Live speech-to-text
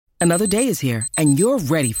Another day is here, and you're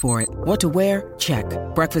ready for it. What to wear? Check.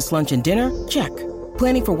 Breakfast, lunch, and dinner? Check.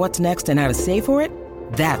 Planning for what's next and how to save for it?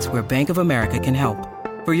 That's where Bank of America can help.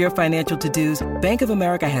 For your financial to-dos, Bank of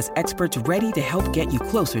America has experts ready to help get you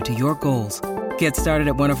closer to your goals. Get started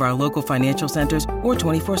at one of our local financial centers or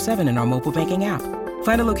 24/7 in our mobile banking app.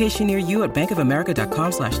 Find a location near you at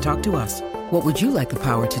bankofamerica.com/talktous. What would you like the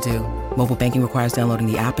power to do? Mobile banking requires downloading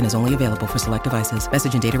the app and is only available for select devices.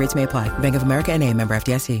 Message and data rates may apply. Bank of America N.A., member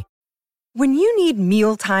FDIC. When you need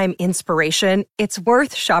mealtime inspiration, it's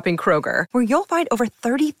worth shopping Kroger, where you'll find over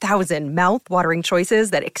 30,000 mouth-watering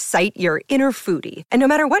choices that excite your inner foodie. And no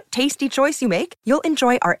matter what tasty choice you make, you'll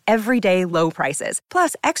enjoy our everyday low prices,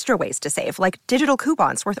 plus extra ways to save, like digital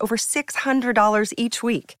coupons worth over $600 each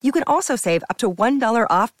week. You can also save up to $1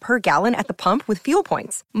 off per gallon at the pump with fuel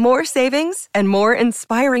points. More savings and more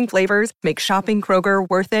inspiring flavors make shopping Kroger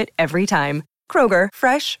worth it every time. Kroger,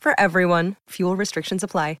 fresh for everyone. Fuel restrictions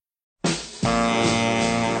apply.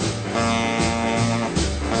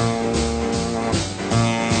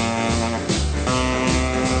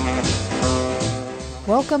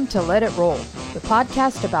 Welcome to Let It Roll, the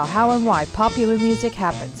podcast about how and why popular music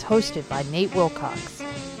happens, hosted by Nate Wilcox.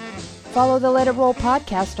 Follow the Let It Roll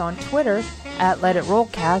podcast on Twitter at Let It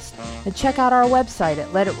Rollcast and check out our website at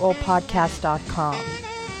letitrollpodcast.com.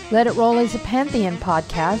 Let It Roll is a Pantheon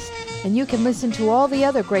podcast, and you can listen to all the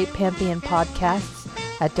other great Pantheon podcasts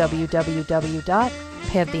at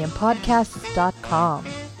www.pantheonpodcasts.com.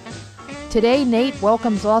 Today, Nate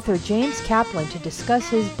welcomes author James Kaplan to discuss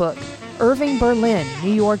his book, Irving Berlin,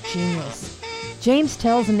 New York Genius. James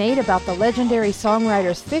tells Nate about the legendary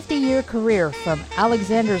songwriter's 50-year career from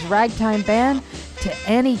Alexander's Ragtime Band to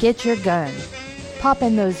Annie Get Your Gun. Pop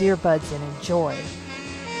in those earbuds and enjoy.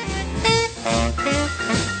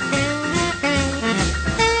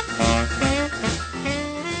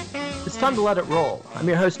 It's time to let it roll. I'm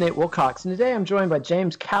your host, Nate Wilcox, and today I'm joined by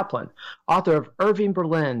James Kaplan, author of Irving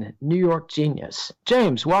Berlin, New York Genius.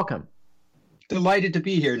 James, welcome. Delighted to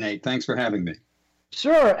be here, Nate. Thanks for having me.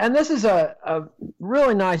 Sure, and this is a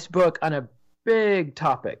really nice book on a big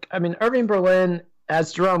topic. I mean, Irving Berlin,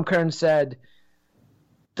 as Jerome Kern said,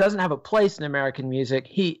 doesn't have a place in American music.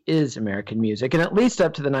 He is American music, and at least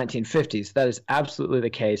up to the 1950s, that is absolutely the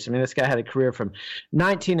case. I mean, this guy had a career from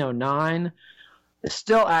 1909,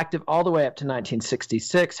 still active all the way up to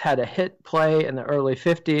 1966, had a hit play in the early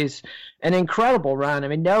 50s, an incredible run. I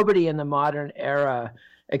mean, nobody in the modern era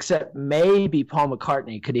except maybe Paul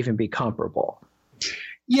McCartney could even be comparable.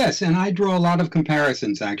 Yes, and I draw a lot of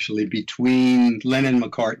comparisons, actually, between Lennon,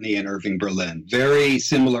 McCartney, and Irving Berlin. Very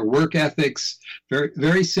similar work ethics,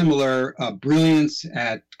 very similar brilliance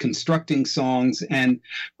at constructing songs, and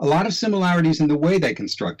a lot of similarities in the way they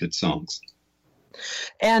constructed songs.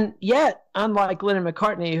 And yet, unlike Lennon and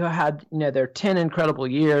McCartney, who had, their 10 incredible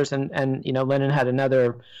years, and Lennon had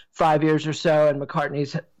another 5 years or so, and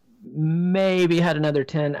McCartney's maybe had another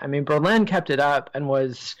 10. I mean, Berlin kept it up and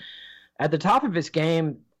was at the top of his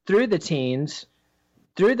game through the teens,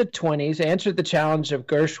 through the 20s, answered the challenge of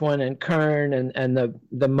Gershwin and Kern and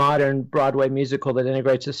the modern Broadway musical that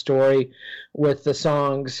integrates a story with the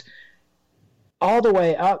songs, all the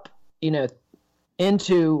way up,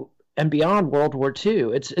 into and beyond World War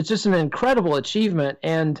II. It's just an incredible achievement,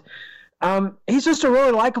 and he's just a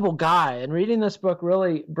really likable guy, and reading this book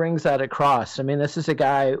really brings that across. I mean, this is a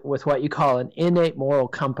guy with what you call an innate moral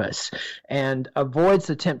compass and avoids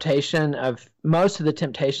the temptation of most of the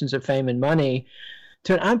temptations of fame and money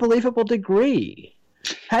to an unbelievable degree.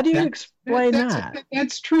 How do you explain that?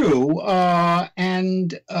 That's true. But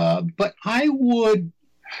I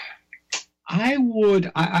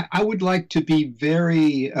would like to be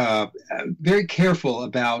very, very careful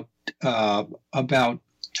about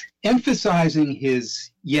emphasizing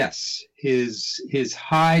his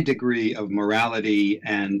high degree of morality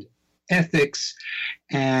and ethics,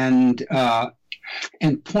 and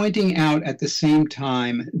pointing out at the same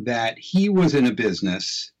time that he was in a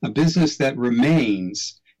business that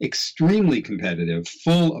remains extremely competitive,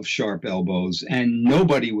 full of sharp elbows, and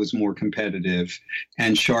nobody was more competitive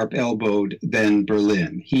and sharp-elbowed than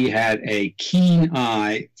Berlin. He had a keen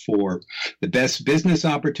eye for the best business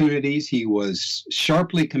opportunities. He was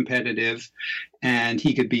sharply competitive, and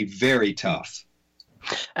he could be very tough.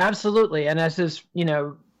 Absolutely, and as his,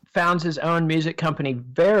 founds his own music company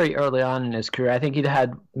very early on in his career. I think he'd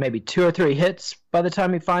had maybe 2 or 3 hits by the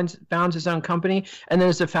time he founds his own company. And then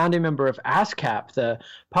as a founding member of ASCAP, the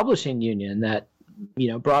publishing union that,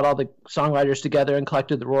 brought all the songwriters together and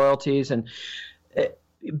collected the royalties. And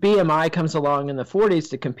BMI comes along in the 40s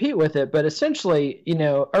to compete with it. But essentially,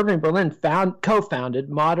 Irving Berlin co-founded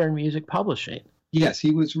Modern Music Publishing. Yes,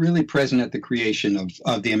 he was really present at the creation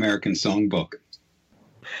of the American Songbook.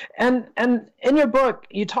 And in your book,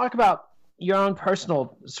 you talk about your own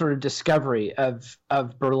personal sort of discovery of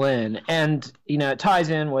Berlin, and it ties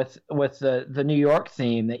in with the New York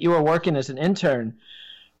theme, that you were working as an intern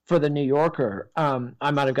for the New Yorker.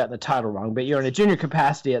 I might have gotten the title wrong, but you're in a junior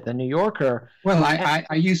capacity at the New Yorker. Well, I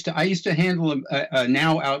used to handle a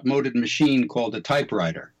now outmoded machine called a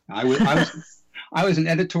typewriter. I was an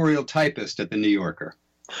editorial typist at the New Yorker.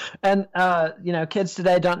 And kids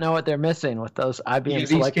today don't know what they're missing with those IBM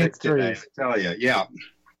Selectric 3s. I tell you, yeah.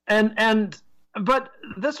 But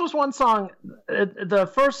this was one song.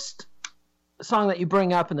 The first song that you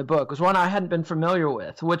bring up in the book was one I hadn't been familiar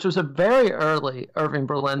with, which was a very early Irving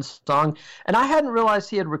Berlin song, and I hadn't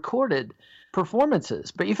realized he had recorded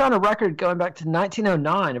performances. But you found a record going back to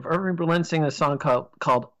 1909 of Irving Berlin singing a song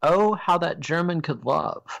called "Oh, How That German Could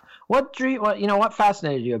Love." What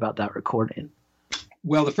fascinated you about that recording?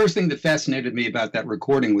 Well, the first thing that fascinated me about that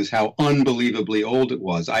recording was how unbelievably old it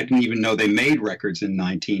was. I didn't even know they made records in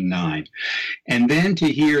 1909. And then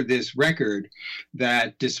to hear this record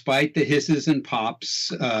that, despite the hisses and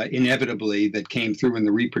pops, inevitably, that came through in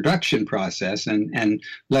the reproduction process, and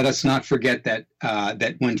let us not forget that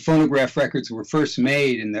that when phonograph records were first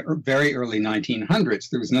made in the very early 1900s,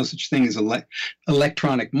 there was no such thing as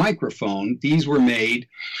electronic microphone. These were made,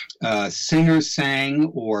 singers sang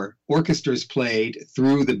or orchestras played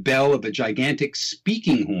through the bell of a gigantic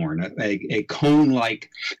speaking horn, a cone-like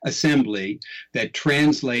assembly that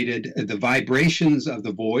translated the vibrations of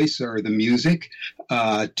the voice or the music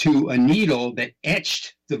to a needle that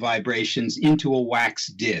etched the vibrations into a wax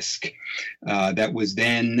disc that was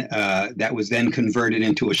then converted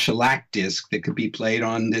into a shellac disc that could be played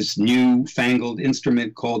on this new-fangled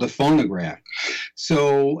instrument called a phonograph.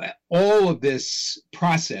 So all of this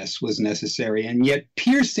process was necessary, and yet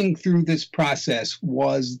piercing through this process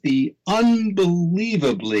was the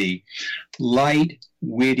unbelievably light,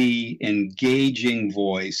 witty, engaging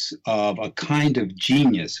voice of a kind of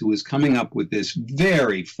genius who was coming up with this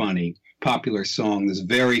very funny popular song, this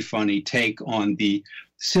very funny take on the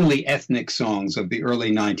silly ethnic songs of the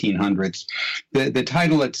early 1900s. The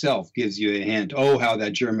title itself gives you a hint. Oh, How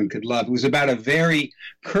That German Could Love. It was about a very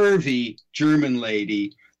curvy German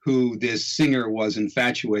lady who this singer was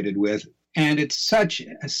infatuated with, and it's such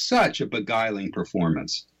a beguiling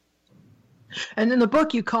performance. And in the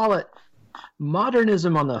book, you call it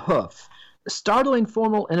modernism on the hoof. Startling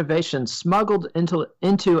formal innovation smuggled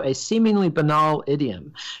into a seemingly banal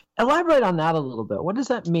idiom. Elaborate on that a little bit. What does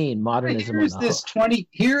that mean, modernism on the hoof?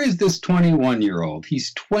 Here is this 21-year-old.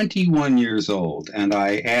 He's 21 years old, and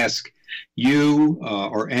I ask you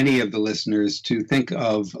or any of the listeners to think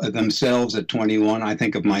of themselves at 21. I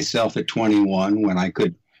think of myself at 21 when I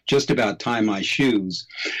could just about tie my shoes.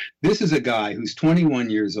 This is a guy who's 21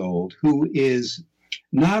 years old who is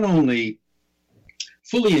not only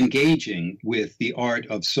fully engaging with the art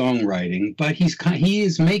of songwriting, but he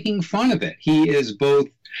is making fun of it. He is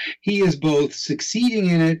both succeeding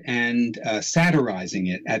in it and satirizing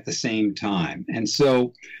it at the same time. And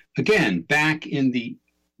so, again, back in the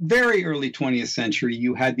very early 20th century,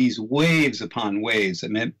 you had these waves upon waves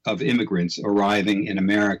of immigrants arriving in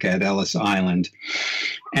America at Ellis Island.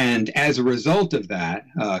 And as a result of that,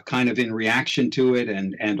 kind of in reaction to it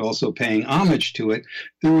and also paying homage to it,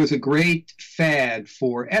 there was a great fad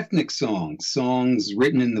for ethnic songs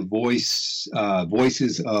written in the voices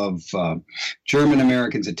of German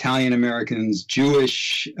Americans, Italian Americans,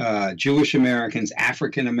 Jewish Americans,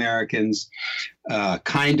 African Americans,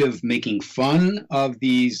 kind of making fun of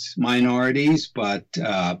these minorities, but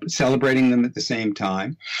celebrating them at the same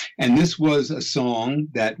time. And this was a song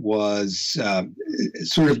that was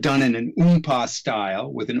sort of done in an oompa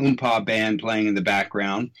style, with an oompa band playing in the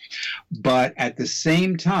background. But at the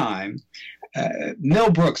same time,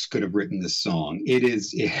 Mel Brooks could have written this song. It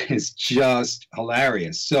is just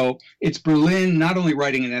hilarious. So it's Berlin not only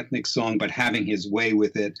writing an ethnic song, but having his way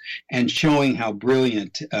with it and showing how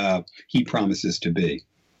brilliant he promises to be.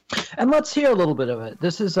 And let's hear a little bit of it.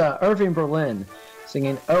 This is Irving Berlin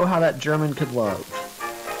singing "Oh, How That German Could Love."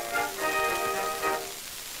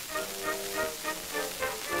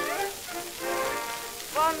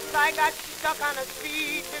 Once I got stuck on a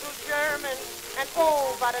sweet little German, and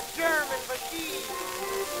oh, what a German was she.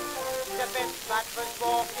 The best that was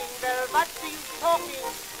walking, well, what she was talking,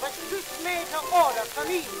 but just made her order for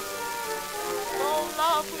me. So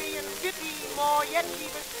lovely and witty, more yet she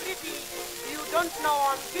was pretty, you don't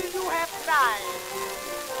know until you have tried.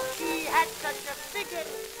 She had such a figure.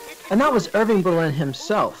 And that was Irving Berlin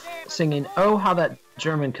himself singing "Oh, How That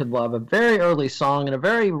German Could Love, a very early song and a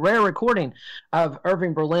very rare recording of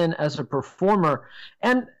Irving Berlin as a performer.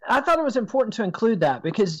 And I thought it was important to include that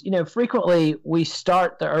because, frequently we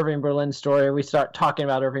start the Irving Berlin story, we start talking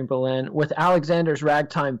about Irving Berlin with Alexander's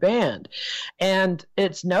Ragtime Band. And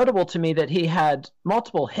it's notable to me that he had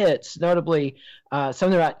multiple hits, notably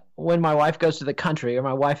something about When My Wife Goes to the Country, or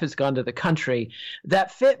My Wife Has Gone to the Country,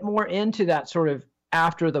 that fit more into that sort of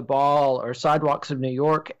After the Ball or Sidewalks of New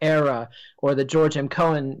York era, or the George M.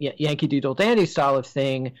 Cohen Yankee Doodle Dandy style of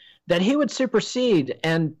thing, that he would supersede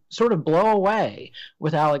and sort of blow away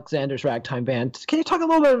with Alexander's Ragtime Band. Can you talk a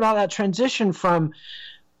little bit about that transition from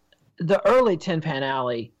the early Tin Pan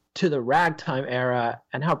Alley to the ragtime era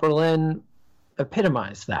and how Berlin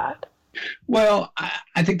epitomized that? Well,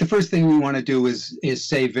 I think the first thing we want to do is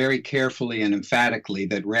say very carefully and emphatically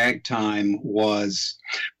that ragtime.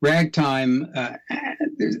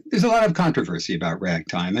 There's a lot of controversy about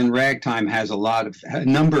ragtime, and ragtime has a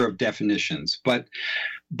number of definitions. But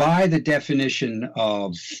by the definition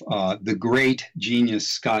of the great genius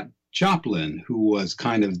Scott Joplin, who was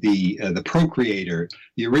kind of the procreator,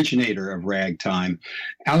 the originator of ragtime,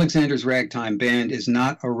 Alexander's Ragtime Band is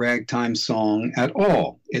not a ragtime song at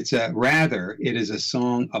all. It is a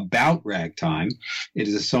song about ragtime. It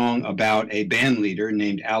is a song about a band leader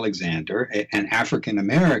named Alexander, an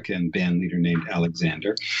African-American band leader named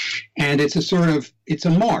Alexander. And it's a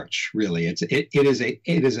march, really. It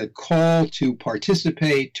is a call to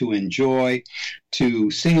participate, to enjoy,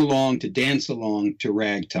 to sing along, to dance along to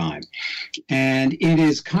ragtime. And it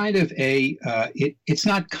is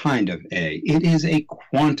it is a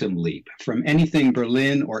quantum leap from anything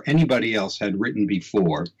Berlin or anybody else had written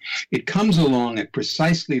before. It comes along at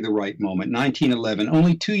precisely the right moment, 1911,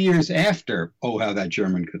 only 2 years after Oh, How That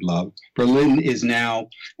German Could Love. Berlin is now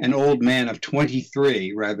an old man of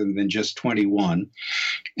 23 rather than just 21.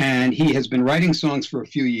 And he has been writing songs for a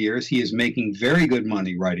few years. He is making very good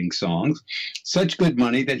money writing songs, such good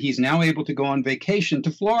money that he's now able to go on vacation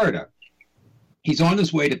to Florida. He's on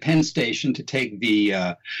his way to Penn Station to take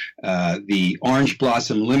the Orange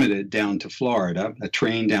Blossom Limited down to Florida, a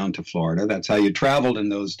train down to Florida. That's how you traveled in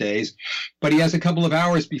those days. But he has a couple of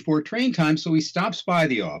hours before train time, so he stops by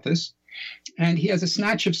the office, and he has a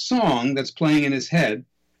snatch of song that's playing in his head.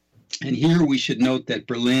 And here we should note that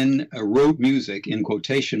Berlin wrote music in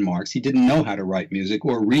quotation marks. He didn't know how to write music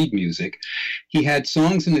or read music. He had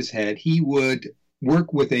songs in his head. He would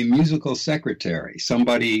work with a musical secretary,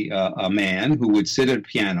 a man who would sit at a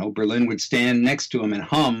piano. Berlin would stand next to him and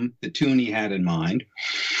hum the tune he had in mind.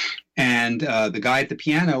 And the guy at the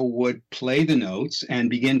piano would play the notes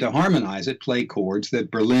and begin to harmonize it, play chords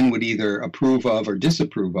that Berlin would either approve of or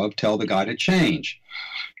disapprove of, tell the guy to change.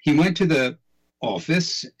 He went to the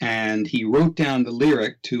office and he wrote down the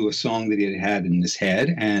lyric to a song that he had in his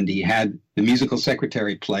head, and he had the musical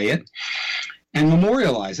secretary play it and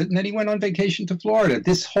memorialize it, and then he went on vacation to Florida.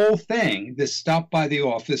 This whole thing, this stop by the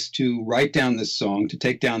office to write down this song, to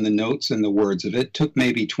take down the notes and the words of it, took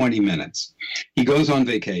maybe 20 minutes. He goes on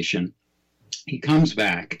vacation. He comes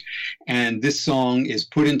back, and this song is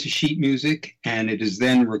put into sheet music, and it is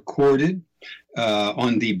then recorded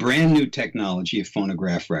on the brand new technology of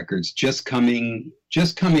phonograph records, just coming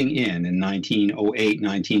in 1908,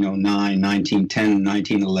 1909, 1910,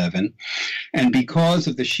 1911. And because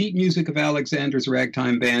of the sheet music of Alexander's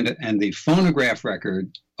Ragtime Band and the phonograph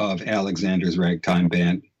record of Alexander's Ragtime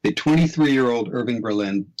Band, the 23-year-old Irving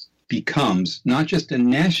Berlin becomes not just a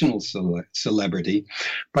national celebrity,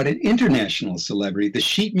 but an international celebrity. The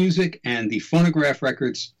sheet music and the phonograph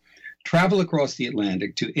records travel across the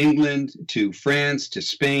Atlantic to England, to France, to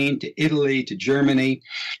Spain, to Italy, to Germany.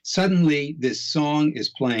 Suddenly, this song is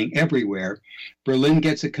playing everywhere. Berlin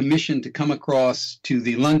gets a commission to come across to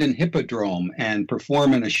the London Hippodrome and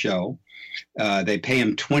perform in a show. They pay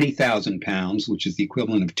him £20,000, which is the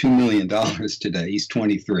equivalent of $2 million today. He's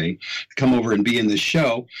 23. Come over and be in the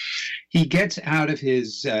show. He gets out of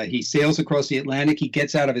he sails across the Atlantic. He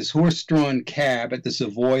gets out of his horse-drawn cab at the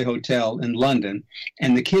Savoy Hotel in London,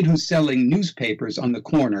 and the kid who's selling newspapers on the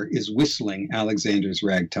corner is whistling Alexander's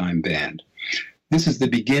Ragtime Band. This is the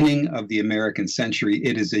beginning of the American century.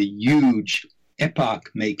 It is a huge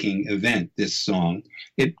epoch-making event, this song.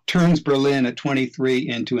 It turns Berlin at 23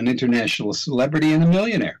 into an international celebrity and a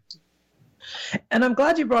millionaire. And I'm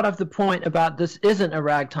glad you brought up the point about this isn't a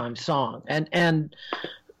ragtime song. And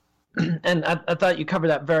I thought you covered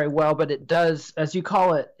that very well, but it does, as you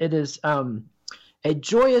call it, it is a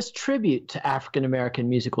joyous tribute to African-American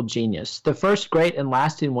musical genius, the first great and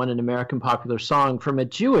lasting one in American popular song from a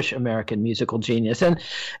Jewish-American musical genius. And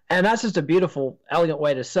that's just a beautiful, elegant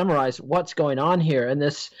way to summarize what's going on here. And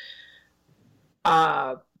this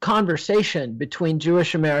conversation between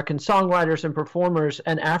Jewish American songwriters and performers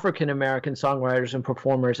and African American songwriters and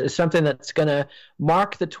performers is something that's going to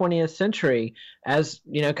mark the 20th century as,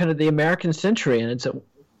 kind of the American century. And it's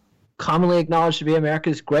commonly acknowledged to be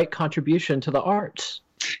America's great contribution to the arts.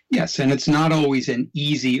 Yes, and it's not always an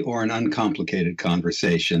easy or an uncomplicated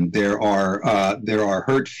conversation. There are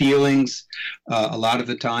hurt feelings a lot of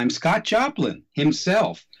the time. Scott Joplin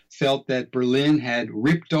himself felt that Berlin had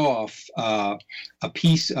ripped off a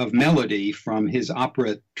piece of melody from his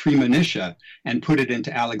opera Treemonisha and put it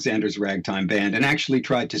into Alexander's Ragtime Band, and actually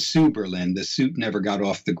tried to sue Berlin. The suit never got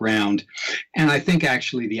off the ground, and I think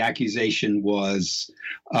actually the accusation was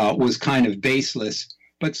kind of baseless.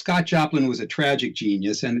 But Scott Joplin was a tragic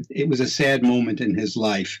genius, and it was a sad moment in his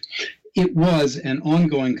life. It was an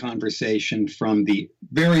ongoing conversation from the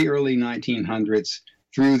very early 1900s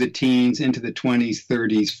through the teens, into the 20s,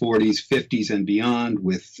 30s, 40s, 50s, and beyond,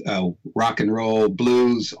 with rock and roll,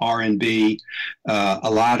 blues, R&B,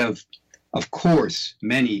 a lot of course,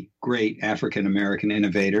 many great African-American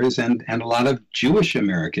innovators and a lot of Jewish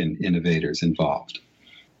American innovators involved.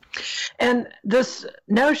 And this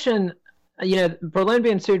notion, Berlin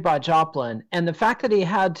being sued by Joplin, and the fact that he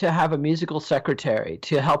had to have a musical secretary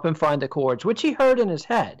to help him find the chords, which he heard in his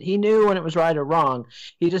head. He knew when it was right or wrong.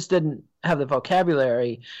 He just didn't have the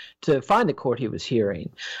vocabulary to find the chord he was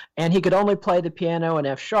hearing. And he could only play the piano in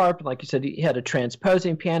F sharp. Like you said, he had a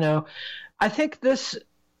transposing piano. I think that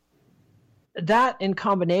in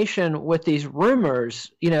combination with these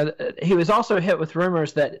rumors, he was also hit with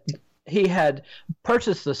rumors that he had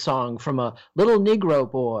purchased the song from a little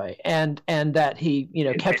Negro boy, and that he,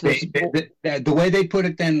 kept this. The way they put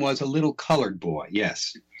it then was a little colored boy.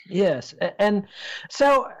 Yes. Yes, and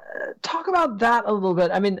so talk about that a little bit.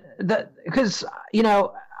 I mean, because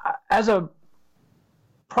as a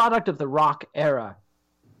product of the rock era,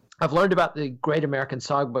 I've learned about the great American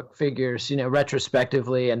songbook figures,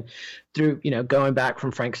 retrospectively, and through going back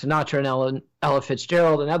from Frank Sinatra and Ella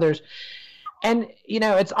Fitzgerald and others. And,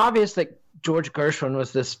 it's obvious that George Gershwin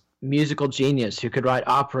was this musical genius who could write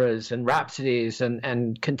operas and rhapsodies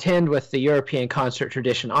and contend with the European concert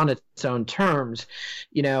tradition on its own terms,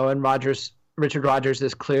 and Richard Rodgers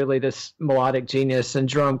is clearly this melodic genius, and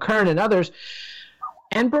Jerome Kern and others.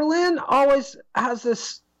 And Berlin always has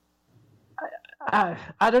this, I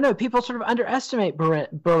don't know, people sort of underestimate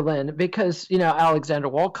Berlin because, Alexander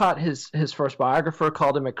Walcott, his first biographer,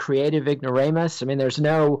 called him a creative ignoramus. I mean, there's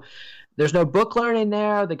no book learning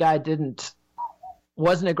there. The guy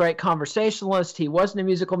wasn't a great conversationalist. He wasn't a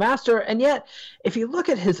musical master. And yet, if you look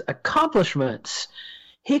at his accomplishments,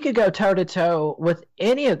 he could go toe-to-toe with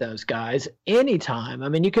any of those guys anytime. I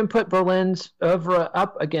mean, you can put Berlin's oeuvre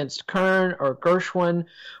up against Kern or Gershwin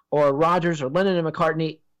or Rodgers or Lennon and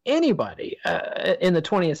McCartney, anybody in the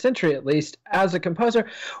 20th century, at least, as a composer.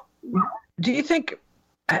 Do you think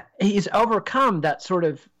he's overcome that sort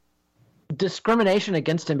of discrimination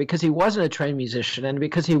against him because he wasn't a trained musician and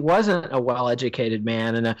because he wasn't a well-educated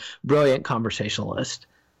man and a brilliant conversationalist?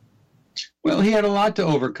 Well, he had a lot to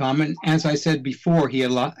overcome, and as I said before, he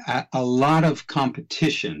had a lot of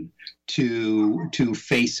competition to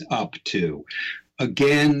face up to.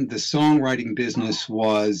 Again, the songwriting business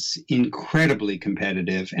was incredibly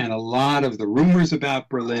competitive, and a lot of the rumors about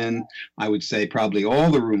Berlin, I would say probably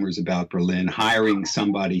all the rumors about Berlin, hiring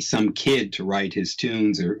somebody, some kid to write his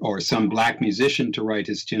tunes or some black musician to write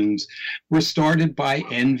his tunes, were started by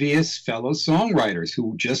envious fellow songwriters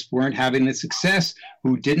who just weren't having the success,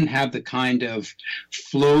 who didn't have the kind of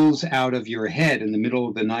flows out of your head in the middle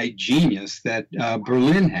of the night genius that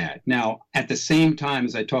Berlin had. Now, at the same time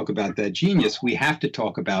as I talk about that genius, we have to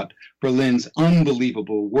talk about Berlin's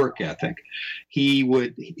unbelievable work ethic.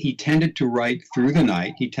 He tended to write through the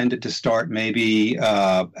night. He tended to start maybe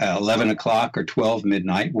 11 o'clock or 12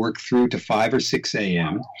 midnight, work through to 5 or 6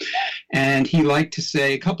 a.m. And he liked to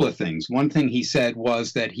say a couple of things. One thing he said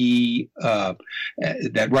was that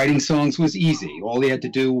that writing songs was easy. All he had to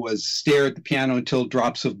do was stare at the piano until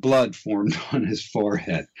drops of blood formed on his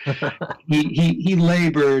forehead. He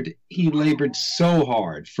labored so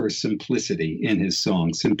hard for simplicity in his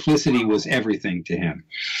songs. Simplicity was everything to him.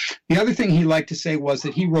 The other thing he liked to say was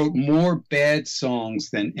that he wrote more bad songs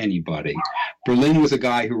than anybody. Berlin was a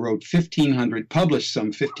guy who published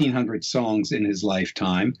some 1,500 songs in his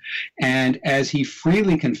lifetime. And as he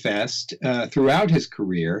freely confessed throughout his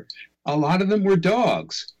career, a lot of them were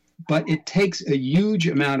dogs. But it takes a huge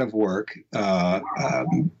amount of work.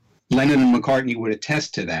 Lennon and McCartney would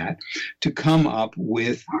attest to that, to come up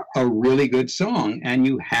with a really good song. And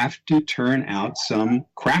you have to turn out some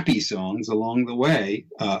crappy songs along the way,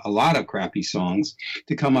 a lot of crappy songs,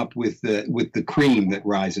 to come up with the cream that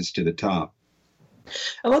rises to the top.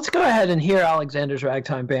 And let's go ahead and hear Alexander's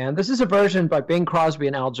Ragtime Band. This is a version by Bing Crosby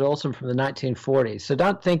and Al Jolson from the 1940s. So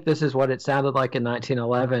don't think this is what it sounded like in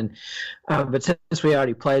 1911. But since we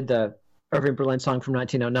already played the Irving Berlin song from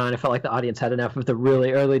 1909, I felt like the audience had enough of the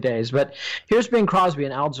really early days. But here's Bing Crosby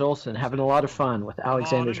and Al Jolson having a lot of fun with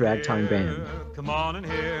Alexander's Ragtime Band. Come on in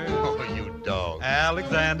here. Oh, you dog.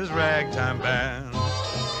 Alexander's Ragtime Band.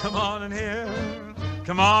 Come on in here.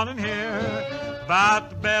 Come on in here. About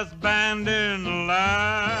the best band in the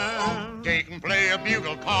land. They can play a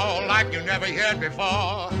bugle call like you never heard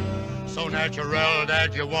before. So natural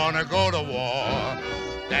that you want to go to war.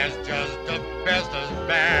 That's just the bestest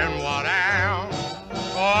band what out.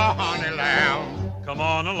 Oh, honey lamb. Come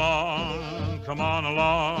on along, come on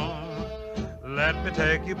along. Let me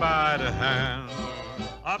take you by the hand.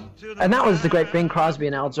 Up to the And that was the great Bing Crosby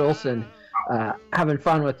and Al Jolson having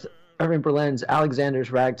fun with Irving Berlin's Alexander's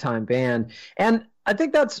Ragtime Band. And I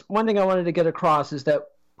think that's one thing I wanted to get across, is that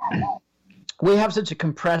we have such a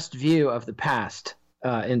compressed view of the past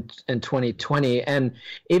in 2020. And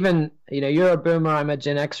even, you're a boomer, I'm a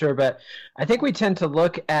Gen Xer, but I think we tend to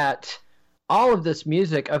look at all of this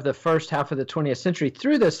music of the first half of the 20th century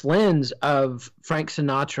through this lens of Frank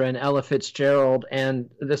Sinatra and Ella Fitzgerald and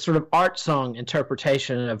the sort of art song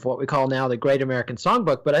interpretation of what we call now the Great American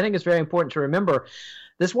Songbook. But I think it's very important to remember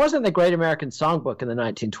this wasn't the Great American Songbook in the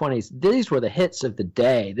 1920s. These were the hits of the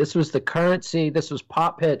day. This was the currency. This was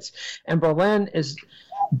pop hits. And Berlin is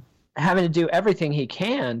having to do everything he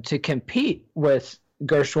can to compete with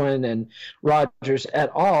Gershwin and Rodgers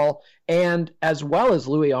et al., and as well as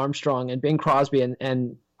Louis Armstrong and Bing Crosby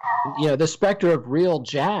and the specter of real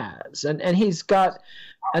jazz. And he's got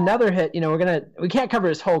another hit. We can't cover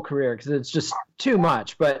his whole career because it's just too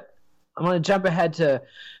much, but I'm going to jump ahead to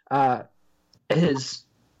his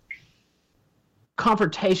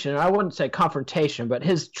confrontation. I wouldn't say confrontation, but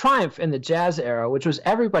his triumph in the jazz era, which was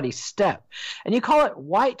Everybody's Step. And you call it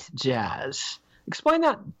white jazz. Explain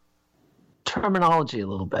that terminology a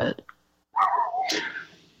little bit.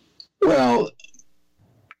 Well,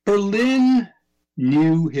 Berlin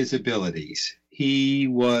knew his abilities. He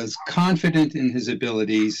was confident in his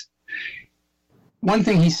abilities. One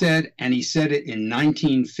thing he said, and he said it in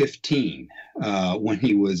 1915, when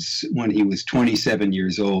he was 27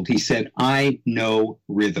 years old, he said, "I know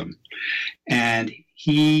rhythm." And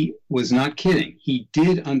he was not kidding. He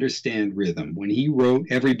did understand rhythm. When he wrote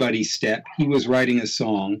Everybody's Step, he was writing a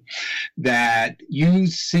song that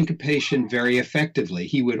used syncopation very effectively.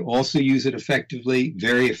 He would also use it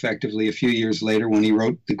very effectively a few years later when he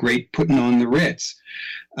wrote the great Puttin' on the Ritz.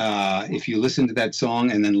 If you listen to that song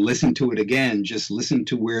and then listen to it again, just listen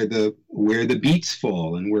to where the beats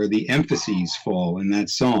fall and where the emphases fall in that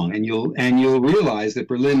song, and you'll realize that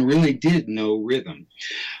Berlin really did know rhythm.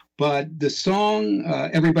 But the song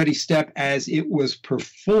Everybody's Step, as it was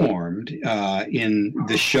performed in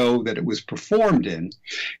the show that it was performed in,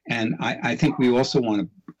 and I think we also want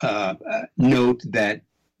to note that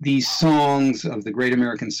these songs of the Great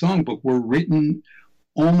American Songbook were written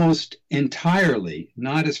almost entirely,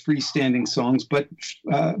 not as freestanding songs, but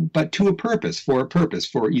to a purpose,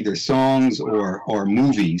 for either songs or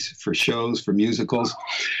movies, for shows, for musicals.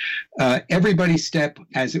 Everybody's Step,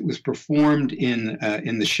 as it was performed in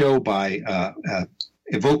the show by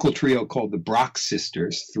a vocal trio called the Brock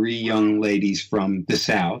Sisters, three young ladies from the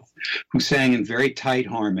South who sang in very tight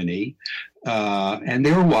harmony, and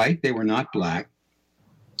they were white, they were not black.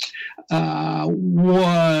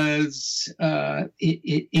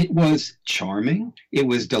 It was charming. It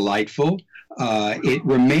was delightful. It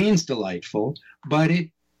remains delightful, but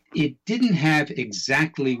it didn't have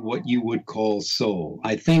exactly what you would call soul.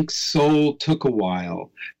 I think soul took a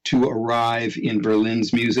while to arrive in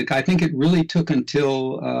Berlin's music. I think it really took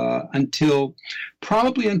until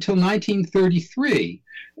probably until 1933.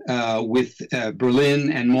 With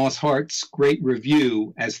Berlin and Moss Hart's great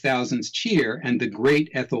review As Thousands Cheer, and the great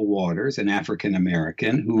Ethel Waters, an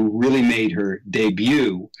African-American who really made her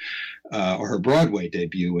debut, or her Broadway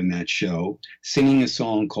debut in that show, singing a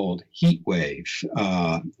song called Heat Wave.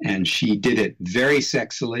 And she did it very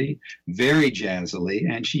sexily, very jazzily,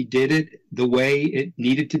 and she did it the way it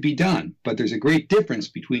needed to be done. But there's a great difference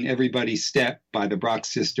between Everybody's Step by the Brock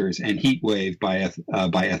Sisters and Heat Wave by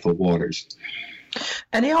Ethel Waters.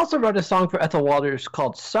 And he also wrote a song for Ethel Waters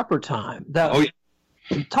called Supper Time.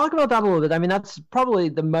 Talk about that a little bit. I mean, that's probably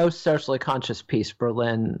the most socially conscious piece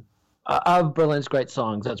of Berlin's great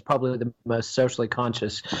songs. That's probably the most socially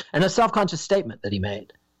conscious and a self-conscious statement that he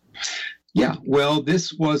made. Yeah, well,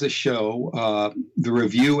 this was a show. The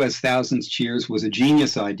review, As Thousands Cheers, was a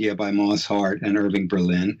genius idea by Moss Hart and Irving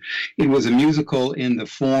Berlin. It was a musical in the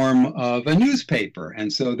form of a newspaper.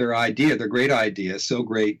 And so their great idea, so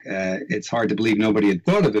great, it's hard to believe nobody had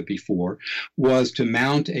thought of it before, was to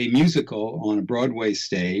mount a musical on a Broadway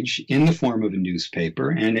stage in the form of a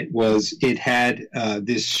newspaper. And it had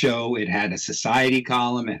this show, it had a society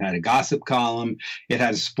column, it had a gossip column, it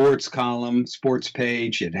had a sports column, sports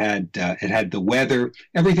page, it had the weather,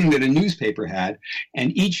 everything that a newspaper had.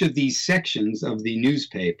 And each of these sections of the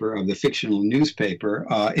newspaper, of the fictional newspaper,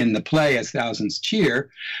 in the play As Thousands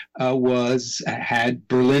Cheer, had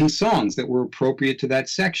Berlin songs that were appropriate to that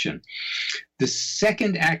section. The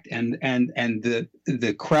second act and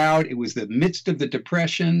the crowd, it was the midst of the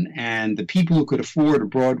Depression, and the people who could afford a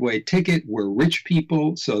Broadway ticket were rich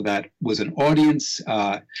people. So that was an audience,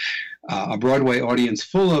 a Broadway audience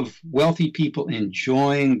full of wealthy people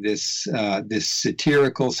enjoying this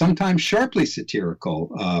satirical, sometimes sharply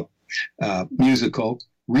satirical musical.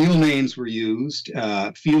 Real names were used,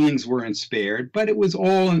 feelings weren't spared, but it was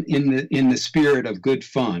all in the spirit of good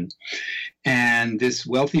fun. And this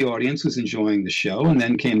wealthy audience was enjoying the show, and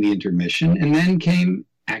then came the intermission, and then came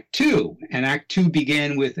Act Two. And Act Two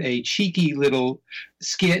began with a cheeky little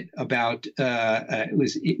skit about, it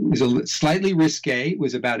was slightly risque. It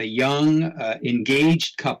was about a young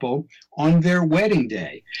engaged couple on their wedding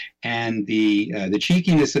day. And the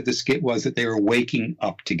cheekiness of the skit was that they were waking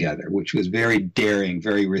up together, which was very daring,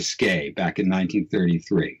 very risque back in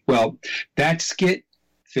 1933. Well, that skit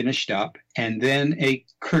finished up, and then a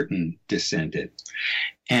curtain descended.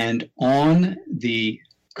 And on the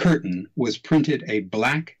curtain was printed a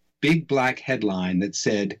big black headline that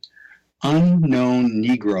said, "Unknown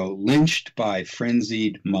Negro lynched by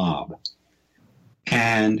frenzied mob."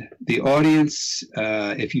 And the audience,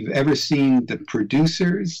 if you've ever seen The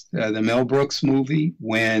Producers, the Mel Brooks movie,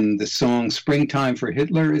 when the song "Springtime for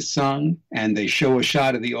Hitler" is sung and they show a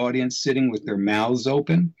shot of the audience sitting with their mouths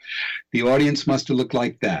open, the audience must have looked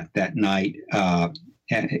like that night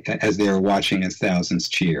as they were watching As Thousands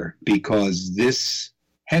Cheer, because this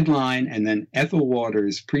headline and then Ethel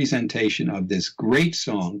Waters' presentation of this great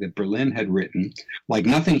song that Berlin had written, like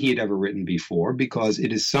nothing he had ever written before, because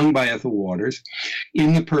it is sung by Ethel Waters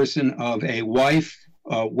in the person of a wife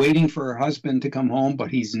waiting for her husband to come home, but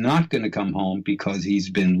he's not going to come home because he's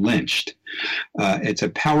been lynched. It's a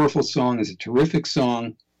powerful song. It's a terrific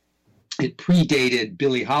song. It predated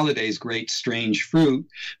Billie Holiday's great Strange Fruit,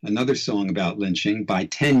 another song about lynching, by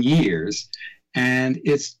 10 years. And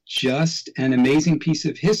it's just an amazing piece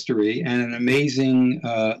of history and an amazing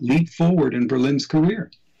leap forward in Berlin's career.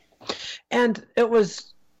 And it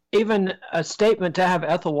was even a statement to have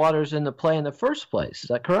Ethel Waters in the play in the first place. Is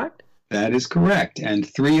that correct? That is correct. And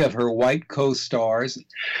 3 of her white co-stars,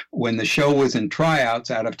 when the show was in tryouts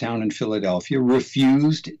out of town in Philadelphia,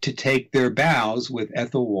 refused to take their bows with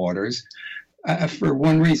Ethel Waters for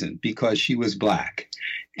one reason, because she was black.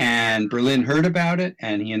 And Berlin heard about it,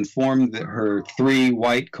 and he informed her 3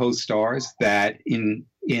 white co-stars that in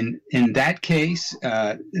that case,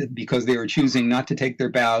 because they were choosing not to take their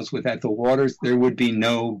bows with Ethel Waters, there would be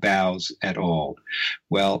no bows at all.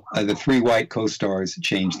 Well, the 3 white co-stars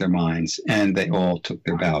changed their minds, and they all took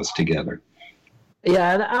their bows together.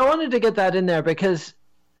 Yeah, and I wanted to get that in there because,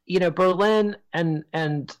 you know, Berlin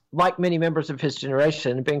and like many members of his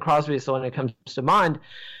generation, Bing Crosby is the one that comes to mind,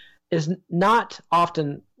 is not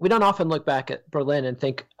often, we don't often look back at Berlin and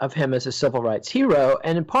think of him as a civil rights hero,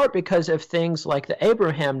 and in part because of things like the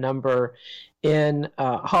Abraham number in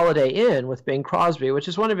Holiday Inn with Bing Crosby, which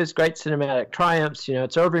is one of his great cinematic triumphs. You know,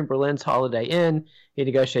 it's Irving Berlin's Holiday Inn. He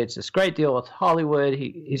negotiates this great deal with Hollywood.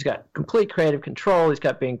 He's got complete creative control. He's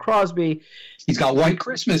got Bing Crosby. He's got White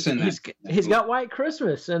Christmas in that. He's got White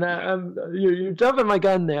Christmas, and you're jumping my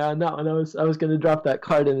gun there on that one. I was going to drop that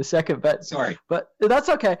card in a second, but sorry, but that's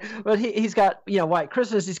okay. But he's got, you know, White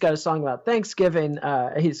Christmas. He's got a song about Thanksgiving.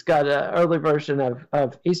 He's got an early version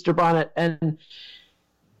of Easter Bonnet,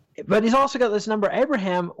 but he's also got this number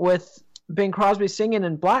Abraham with Bing Crosby singing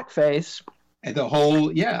in blackface. And a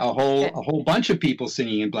whole bunch of people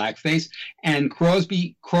singing in blackface, and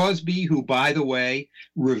Crosby, who, by the way,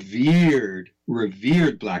 revered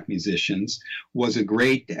black musicians, was a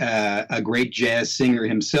great jazz singer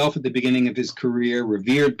himself at the beginning of his career.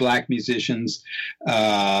 Revered black musicians,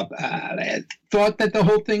 thought that the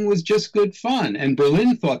whole thing was just good fun, and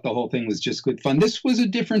Berlin thought the whole thing was just good fun. This was a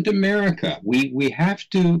different America. We have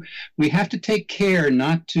to take care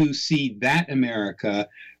not to see that America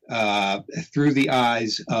through the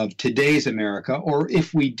eyes of today's America, or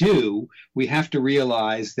if we do, we have to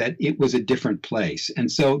realize that it was a different place.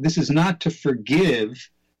 And so this is not to forgive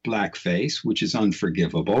blackface, which is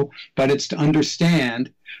unforgivable, but it's to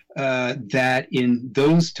understand that in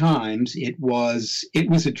those times it was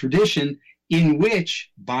a tradition in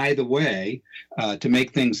which, by the way, to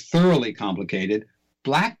make things thoroughly complicated,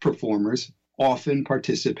 black performers often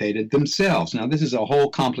participated themselves. Now, this is a whole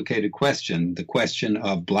complicated question, the question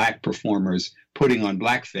of black performers putting on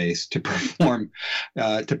blackface to perform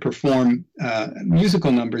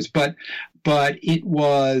musical numbers, but it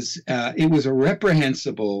was a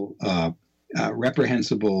reprehensible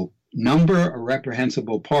number, a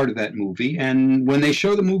reprehensible part of that movie. And when they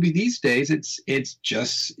show the movie these days, it's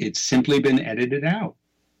simply been edited out.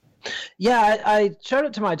 Yeah, I showed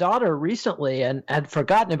it to my daughter recently and had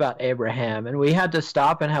forgotten about Abraham, and we had to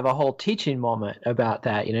stop and have a whole teaching moment about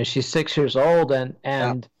that. You know, she's 6 years old,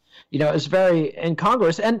 and you know, it's very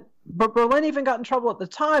incongruous. But Berlin even got in trouble at the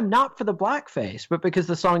time, not for the blackface, but because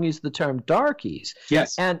the song used the term darkies.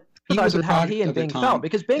 Yes, and because of how he and Bing felt,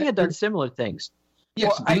 because Bing had done similar things.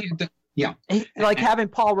 Yes, well, yeah. Like having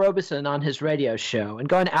Paul Robeson on his radio show and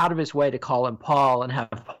going out of his way to call him Paul and have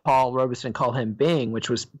Paul Robeson call him Bing, which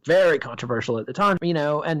was very controversial at the time, you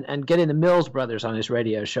know, and getting the Mills Brothers on his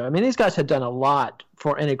radio show. I mean, these guys had done a lot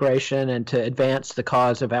for integration and to advance the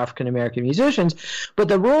cause of African-American musicians, but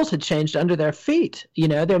the rules had changed under their feet. You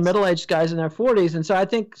know, they're middle-aged guys in their 40s. And so I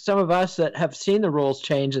think some of us that have seen the rules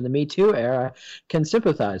change in the Me Too era can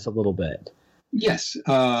sympathize a little bit. Yes,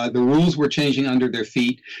 the rules were changing under their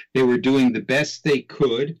feet. They were doing the best they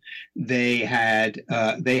could. They had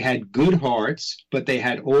good hearts, but they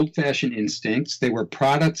had old-fashioned instincts. They were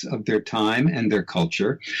products of their time and their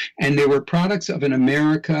culture, and they were products of an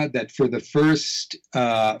America that for the first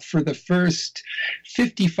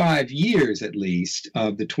 55 years at least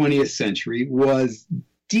of the 20th century was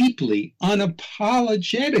deeply,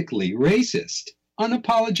 unapologetically racist.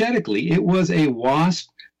 Unapologetically, it was a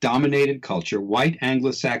WASP-dominated culture, white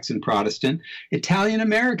Anglo-Saxon Protestant. Italian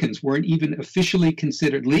Americans weren't even legally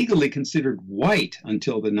considered white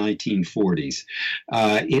until the 1940s.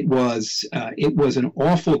 It was an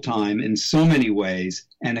awful time in so many ways.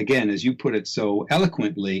 And again, as you put it so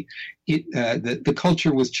eloquently, the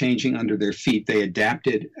culture was changing under their feet. They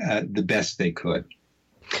adapted the best they could.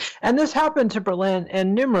 And this happened to Berlin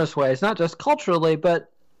in numerous ways, not just culturally, but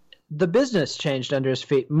the business changed under his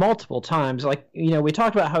feet multiple times. Like, you know, we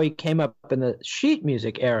talked about how he came up in the sheet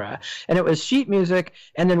music era, and it was sheet music,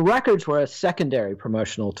 and then records were a secondary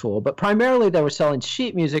promotional tool. But primarily they were selling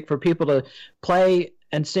sheet music for people to play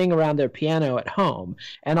and sing around their piano at home,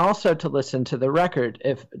 and also to listen to a record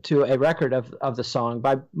of the song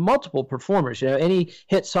by multiple performers. You know, any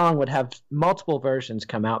hit song would have multiple versions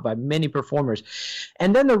come out by many performers.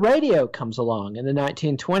 And then the radio comes along in the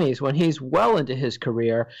 1920s when he's well into his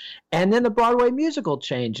career, and then the Broadway musical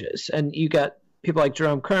changes, and you got people like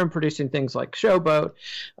Jerome Kern producing things like Showboat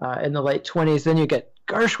in the late 20s. Then you get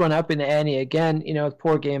Gershwin up in Annie again, you know, with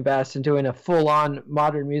Porgy and Bess, and doing a full-on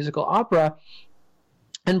modern musical opera.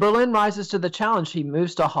 And Berlin rises to the challenge. He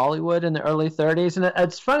moves to Hollywood in the early 30s. And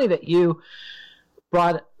it's funny that you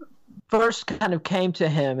first kind of came to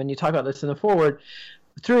him, and you talk about this in the foreword,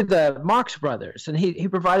 through the Marx Brothers. And he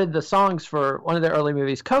provided the songs for one of their early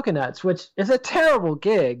movies, Coconuts, which is a terrible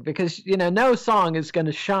gig because, you know, no song is going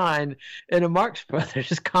to shine in a Marx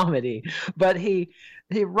Brothers comedy. But he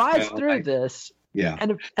rides through this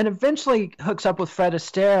and eventually hooks up with Fred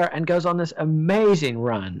Astaire and goes on this amazing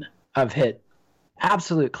run of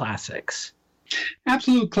absolute classics.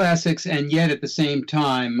 Absolute classics, and yet at the same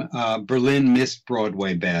time, Berlin missed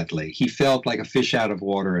Broadway badly. He felt like a fish out of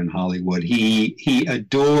water in Hollywood. He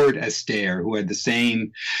adored Astaire, who had the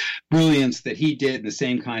same brilliance that he did, the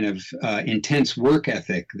same kind of intense work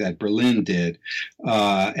ethic that Berlin did,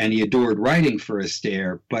 and he adored writing for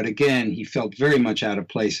Astaire. But again, he felt very much out of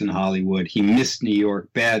place in Hollywood. He missed New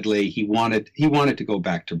York badly. He wanted to go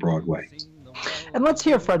back to Broadway. And let's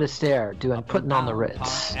hear Fred Astaire doing Puttin' on the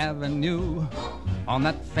Ritz. Avenue, on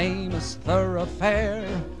that famous thoroughfare,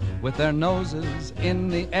 with their noses in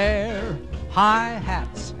the air, high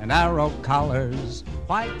hats and arrow collars,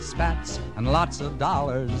 white spats and lots of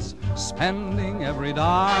dollars, spending every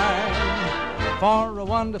dime for a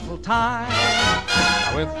wonderful time.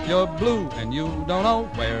 Now if you're blue and you don't know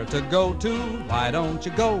where to go to, why don't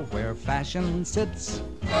you go where fashion sits,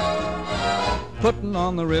 putting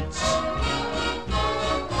on the Ritz.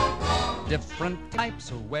 Different types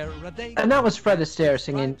who wear a day. And that was Fred Astaire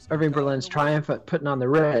singing Irving Berlin's Triumphant, Putting on the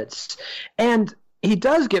Ritz. And he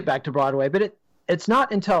does get back to Broadway, but it's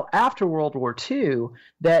not until after World War II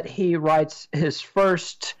that he writes his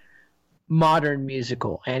first modern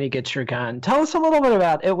musical, Annie Gets Your Gun. Tell us a little bit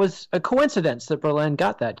about it. It was a coincidence that Berlin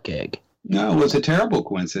got that gig. No, it was a terrible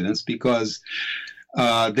coincidence because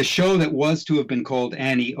The show that was to have been called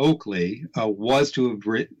Annie Oakley was to have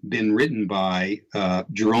been written by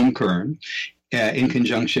Jerome Kern in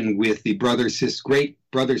conjunction with the great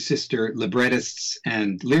brother-sister librettists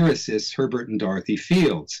and lyricists Herbert and Dorothy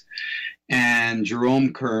Fields. And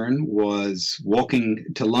Jerome Kern was walking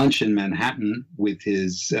to lunch in Manhattan with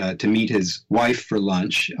to meet his wife for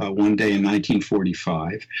lunch one day in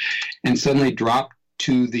 1945, and suddenly dropped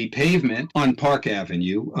to the pavement on Park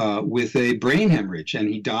Avenue with a brain hemorrhage, and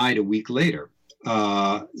he died a week later.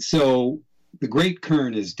 So the great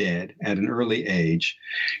Kern is dead at an early age,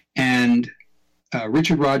 and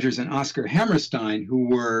Richard Rodgers and Oscar Hammerstein, who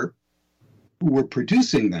were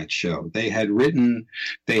producing that show. They had written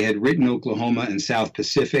Oklahoma and South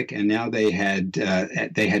Pacific, and now they had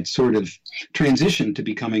sort of transitioned to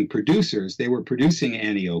becoming producers. They were producing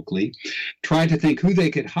Annie Oakley, tried to think who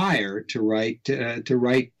they could hire to write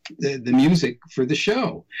the music for the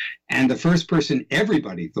show. And the first person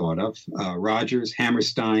everybody thought of, Rodgers,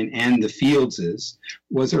 Hammerstein, and the Fieldses,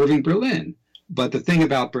 was Irving Berlin. But the thing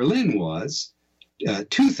about Berlin was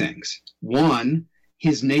two things. One,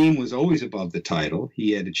 his name was always above the title.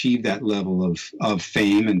 He had achieved that level of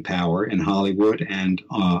fame and power in Hollywood and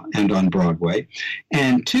on Broadway.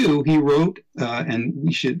 And two, he wrote, and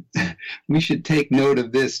we should take note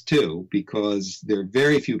of this too, because there are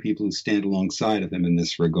very few people who stand alongside of him in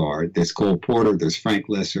this regard. There's Cole Porter, there's Frank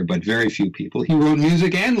Lesser, but very few people. He wrote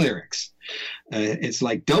music and lyrics. It's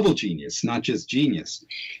like double genius, not just genius.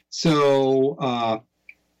 So.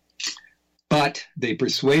 But they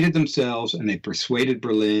persuaded themselves, and they persuaded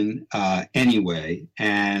Berlin anyway.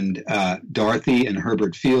 And Dorothy and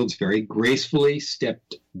Herbert Fields very gracefully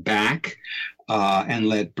stepped back and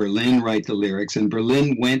let Berlin write the lyrics. And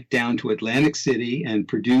Berlin went down to Atlantic City and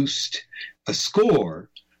produced a score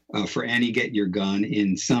for Annie Get Your Gun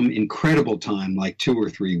in some incredible time, like 2 or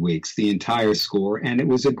 3 weeks, the entire score. And it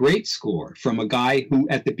was a great score from a guy who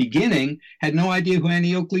at the beginning had no idea who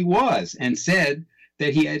Annie Oakley was and said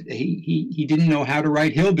that he didn't know how to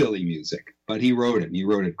write hillbilly music, but he wrote it, and he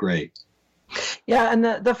wrote it great. Yeah, and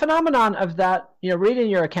the phenomenon of that, reading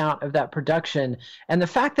your account of that production, and the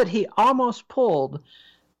fact that he almost pulled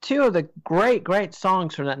 2 of the great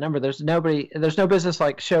songs from that number. There's no business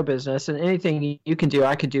like show business, and anything you can do,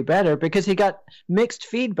 I could do better, because he got mixed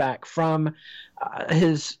feedback from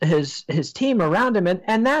his team around him,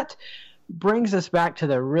 and that brings us back to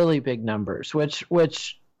the really big numbers,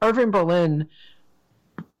 which Irving Berlin,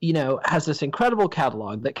 has this incredible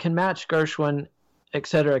catalog that can match Gershwin, et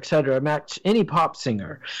cetera, match any pop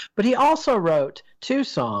singer. But he also wrote 2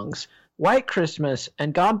 songs, White Christmas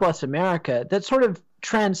and God Bless America, that sort of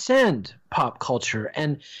transcend pop culture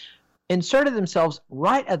and inserted themselves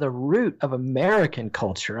right at the root of American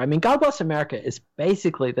culture. I mean, God Bless America is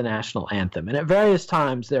basically the national anthem, and at various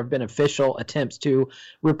times there have been official attempts to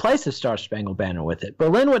replace the Star Spangled Banner with it.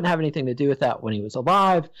 Berlin wouldn't have anything to do with that when he was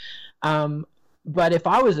alive. But if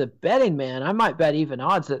I was a betting man, I might bet even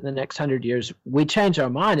odds that in the next 100 years we change our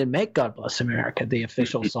mind and make God Bless America the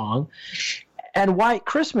official song. And White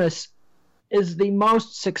Christmas is the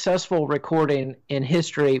most successful recording in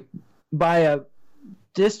history by a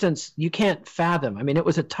distance you can't fathom. I mean, it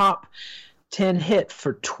was a top 10 hit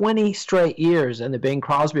for 20 straight years in the Bing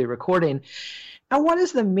Crosby recording. And what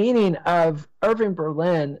is the meaning of Irving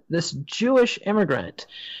Berlin, this Jewish immigrant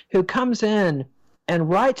who comes in and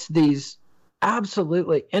writes these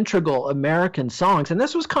absolutely integral American songs? And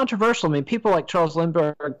this was controversial. I mean, people like Charles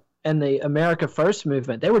Lindbergh and the America First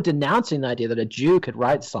movement, they were denouncing the idea that a Jew could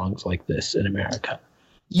write songs like this in America.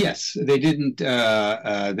 Yes, they didn't.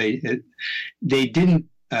 They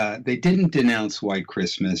didn't denounce White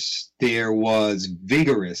Christmas. There was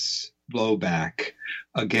vigorous blowback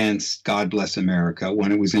against God Bless America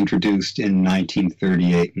when it was introduced in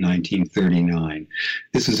 1938 and 1939.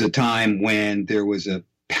 This is a time when there was a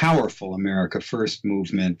powerful America First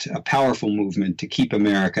movement, a powerful movement to keep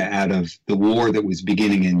America out of the war that was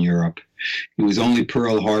beginning in Europe. It was only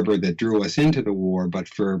Pearl Harbor that drew us into the war, but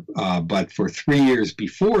for 3 years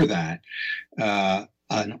before that,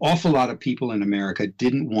 an awful lot of people in America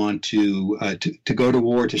didn't want to go to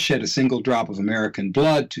war to shed a single drop of American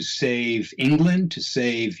blood to save England, to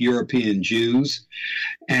save European Jews,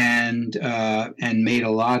 and made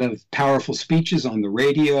a lot of powerful speeches on the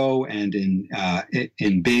radio and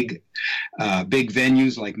in big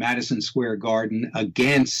venues like Madison Square Garden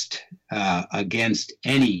against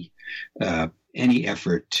any any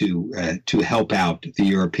effort to help out the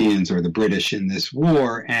Europeans or the British in this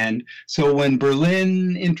war. And so when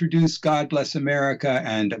Berlin introduced God Bless America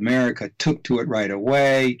and America took to it right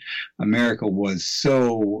away, America was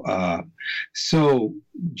so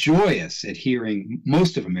joyous at hearing,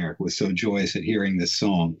 most of America was so joyous at hearing this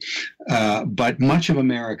song. But much of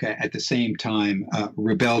America at the same time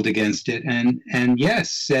rebelled against it and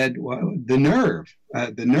yes, said, well, the nerve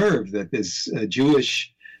that this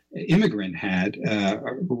Jewish immigrant had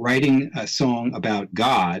writing a song about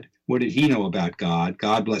God. What did he know about God?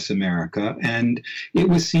 God Bless America. And it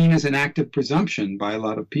was seen as an act of presumption by a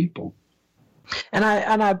lot of people. And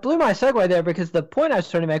I blew my segue there because the point I was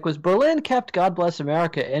trying to make was Berlin kept God Bless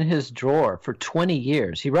America in his drawer for 20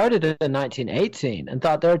 years. He wrote it in 1918 and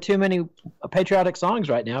thought there are too many patriotic songs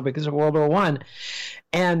right now because of World War I.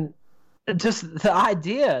 And just the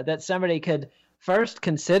idea that somebody could first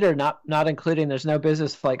consider not including There's No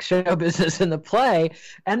Business Like Show Business in the play,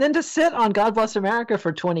 and then to sit on God Bless America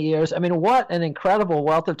for 20 years. I mean, what an incredible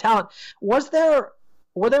wealth of talent. Were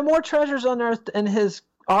there more treasures unearthed in his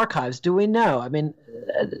archives? Do we know? I mean,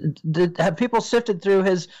 have people sifted through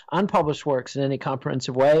his unpublished works in any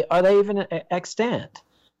comprehensive way? Are they even extant?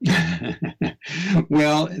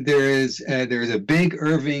 Well, there's a big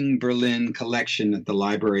Irving Berlin collection at the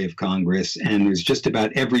Library of Congress, and there's just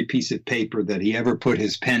about every piece of paper that he ever put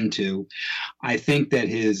his pen to. I think that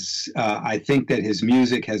his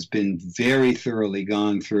music has been very thoroughly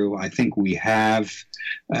gone through. I think we have.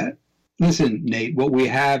 Listen, Nate, what we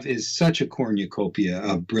have is such a cornucopia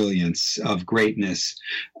of brilliance, of greatness,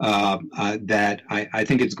 that I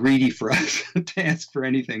think it's greedy for us to ask for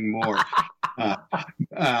anything more.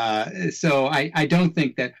 So I don't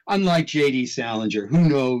think that, unlike J.D. Salinger, who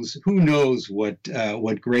knows what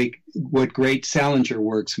great Salinger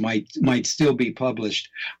works might still be published.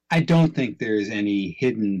 I don't think there is any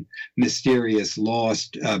hidden, mysterious,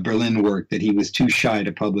 lost Berlin work that he was too shy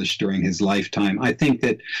to publish during his lifetime. I think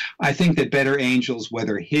that Better Angels,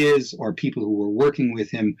 whether his or people who were working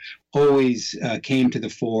with him, always came to the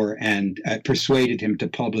fore and persuaded him to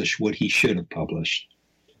publish what he should have published.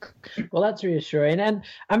 Well, that's reassuring, and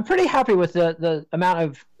I'm pretty happy with the amount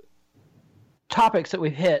of topics that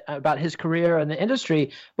we've hit about his career and the industry.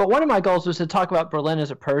 But one of my goals was to talk about Berlin as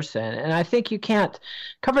a person, and I think you can't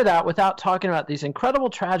cover that without talking about these incredible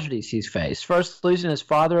tragedies he's faced. First, losing his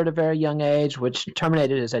father at a very young age, which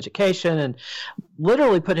terminated his education and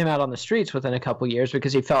literally put him out on the streets within a couple of years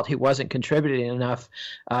because he felt he wasn't contributing enough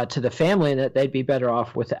to the family and that they'd be better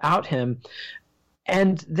off without him.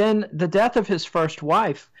 And then the death of his first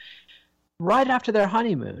wife right after their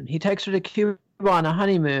honeymoon. He takes her to Cuba on a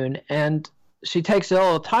honeymoon, and she takes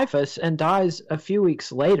ill of typhus and dies a few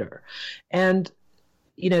weeks later. And,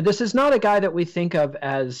 this is not a guy that we think of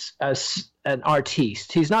as an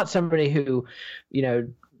artiste. He's not somebody who,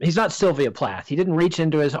 he's not Sylvia Plath. He didn't reach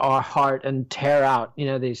into his heart and tear out,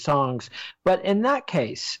 these songs. But in that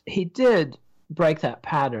case, he did break that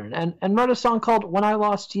pattern and wrote a song called When I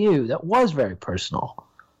Lost You that was very personal.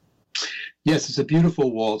 Yes, it's a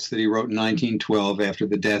beautiful waltz that he wrote in 1912 after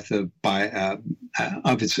the death of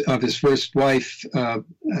his first wife,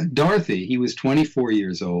 Dorothy. He was 24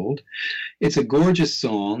 years old. It's a gorgeous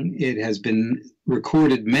song. It has been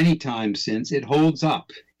recorded many times since. It holds up.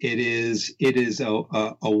 It is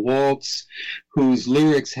a waltz whose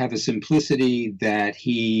lyrics have a simplicity that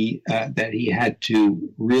he had to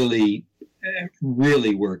really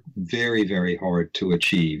work very, very hard to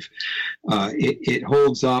achieve. It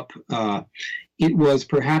holds up. It was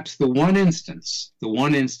perhaps the one instance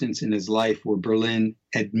in his life where Berlin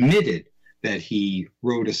admitted that he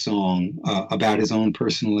wrote a song about his own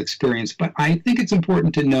personal experience. But I think it's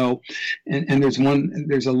important to know, and there's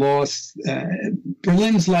a loss.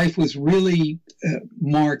 Berlin's life was really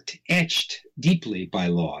etched deeply by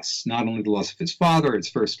loss, not only the loss of his father, his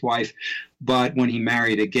first wife, but when he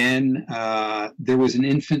married again, there was an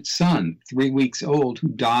infant son, 3 weeks old, who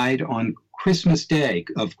died on Christmas Day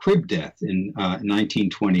of crib death in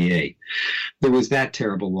 1928. There was that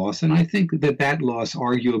terrible loss, and I think that loss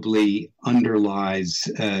arguably underlies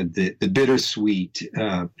the bittersweet,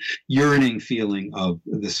 yearning feeling of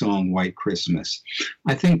the song White Christmas.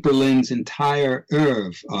 I think Berlin's entire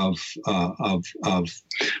oeuvre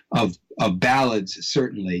of ballads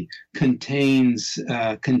certainly contains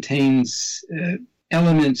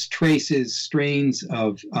elements, traces, strains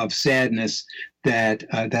of sadness that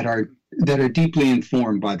are deeply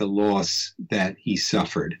informed by the loss that he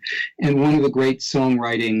suffered. And one of the great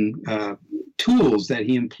songwriting tools that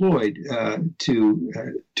he employed to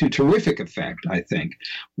terrific effect, I think,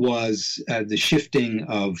 was the shifting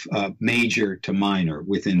of major to minor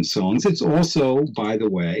within songs. It's also, by the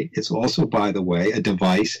way, a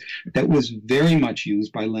device that was very much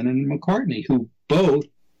used by Lennon and McCartney, who both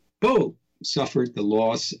suffered the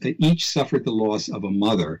loss, each suffered the loss of a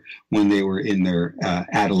mother when they were in their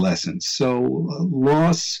adolescence. So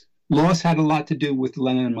loss had a lot to do with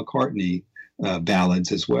Lennon and McCartney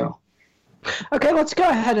ballads as well. Okay, let's go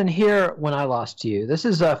ahead and hear When I Lost You. This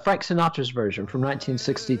is Frank Sinatra's version from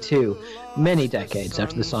 1962, many decades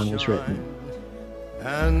after the song was written.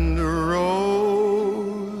 And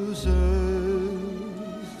roses,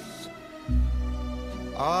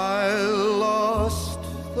 I lost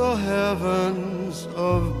the heavens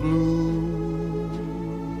of blue.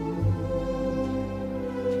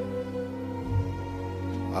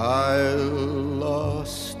 I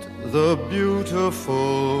lost the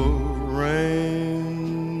beautiful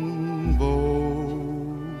rainbow.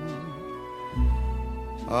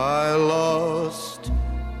 I lost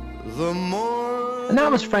the morning. And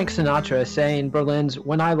that was Frank Sinatra saying Berlin's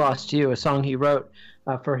When I Lost You, a song he wrote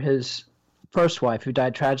for his first wife, who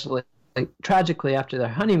died tragically after their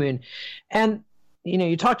honeymoon. And, you know,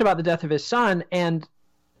 you talked about the death of his son, and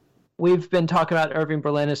we've been talking about Irving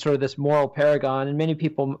Berlin as sort of this moral paragon, and many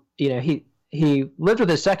people, you know, he lived with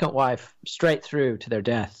his second wife straight through to their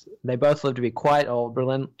death. They both lived to be quite old,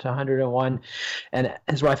 Berlin to 101, and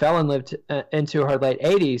his wife Ellen lived into her late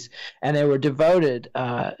 80s, and they were devoted.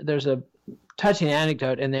 There's a touching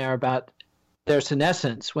anecdote in there about their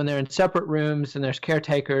senescence when they're in separate rooms and there's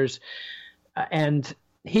caretakers, and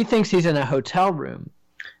he thinks he's in a hotel room,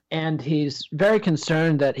 and he's very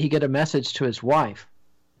concerned that he get a message to his wife,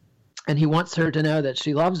 and he wants her to know that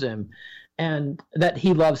she loves him and that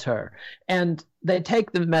he loves her. And they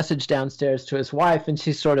take the message downstairs to his wife, and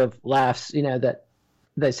she sort of laughs, you know, that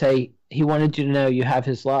they say, he wanted you to know you have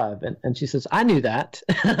his love. And she says, I knew that.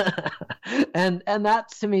 and that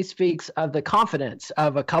to me speaks of the confidence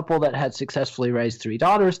of a couple that had successfully raised 3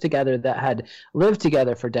 daughters together, that had lived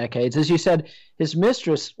together for decades. As you said, his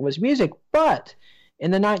mistress was music, but in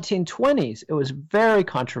the 1920s, it was very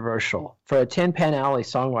controversial for a Tin Pan Alley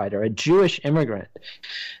songwriter, a Jewish immigrant,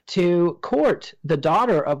 to court the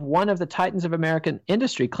daughter of one of the titans of American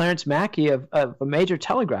industry, Clarence Mackey of a major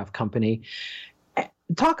telegraph company.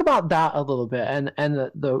 Talk about that a little bit, and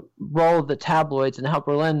the role of the tabloids and how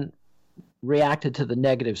Berlin reacted to the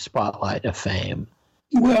negative spotlight of fame.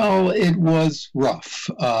 Well, it was rough.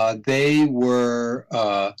 They were...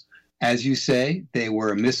 as you say, they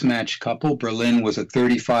were a mismatched couple. Berlin was a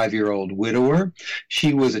 35-year-old widower.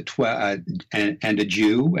 She was a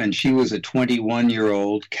Jew, and she was a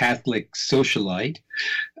 21-year-old Catholic socialite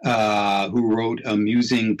who wrote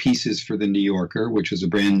amusing pieces for The New Yorker, which was a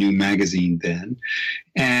brand new magazine then.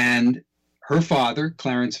 And her father,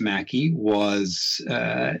 Clarence Mackey, was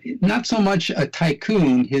not so much a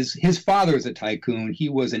tycoon. His father was a tycoon. He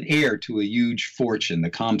was an heir to a huge fortune, the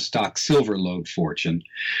Comstock Silverlode fortune.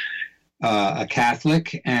 A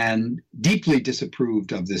Catholic, and deeply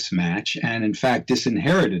disapproved of this match, and in fact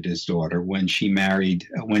disinherited his daughter when she married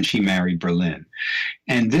Berlin.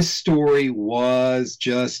 And this story was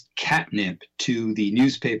just catnip to the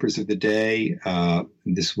newspapers of the day.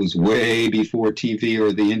 This was way before TV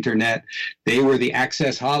or the internet. They were the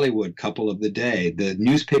Access Hollywood couple of the day. The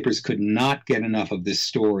newspapers could not get enough of this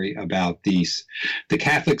story about the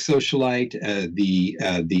Catholic socialite,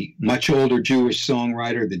 the much older Jewish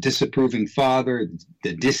songwriter, the disapproving father,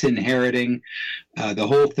 the disinheriting. The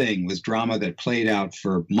whole thing was drama that played out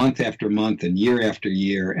for month after month and year after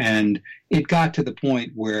year. And it got to the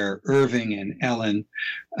point where Irving and Ellen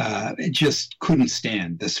just couldn't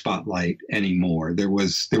stand the spotlight anymore. There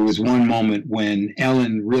was one moment when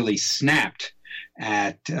Ellen really snapped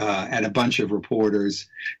at a bunch of reporters,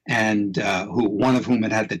 and one of whom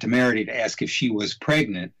had the temerity to ask if she was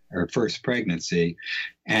pregnant, her first pregnancy,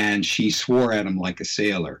 and she swore at him like a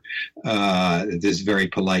sailor, this very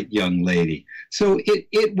polite young lady. So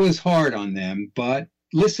it was hard on them, but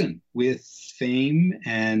listen, with fame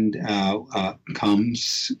and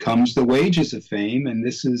comes the wages of fame, and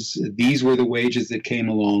these were the wages that came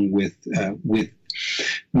along with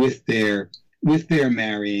their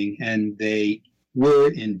marrying, and they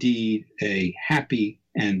were indeed a happy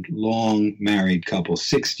and long married couple,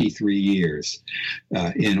 63 years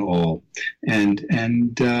in all, and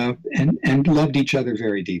loved each other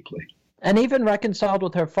very deeply. And even reconciled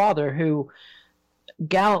with her father, who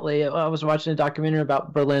gallantly, I was watching a documentary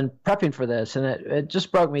about Berlin prepping for this, and it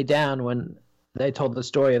just broke me down when they told the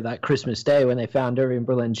story of that Christmas Day when they found Irving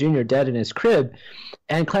Berlin Jr. dead in his crib,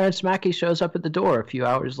 and Clarence Mackey shows up at the door a few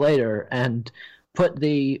hours later and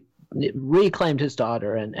reclaimed his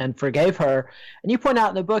daughter and forgave her. And you point out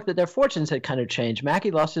in the book that their fortunes had kind of changed.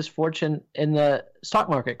 Mackey lost his fortune in the stock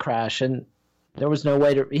market crash, and there was no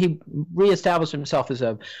way he reestablished himself as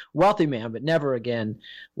a wealthy man, but never again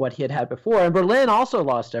what he had had before. And Berlin also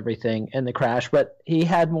lost everything in the crash, but he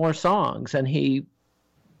had more songs, and he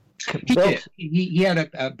did. He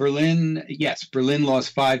had Berlin. Yes, Berlin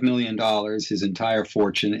lost $5 million, his entire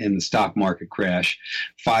fortune in the stock market crash.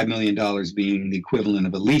 $5 million being the equivalent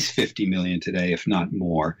of at least 50 million today, if not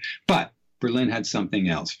more. But Berlin had something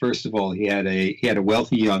else. First of all, he had a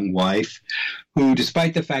wealthy young wife who,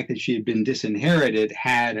 despite the fact that she had been disinherited,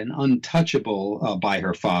 had an untouchable by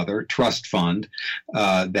her father trust fund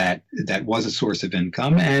that was a source of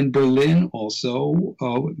income. And Berlin also,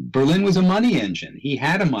 Berlin was a money engine. He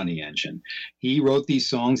had a money engine. He wrote these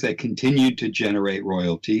songs that continued to generate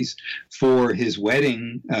royalties. For his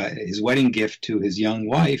wedding gift to his young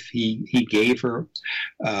wife, he gave her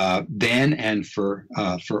then and for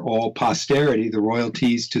all posterity the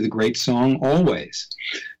royalties to the great song Always.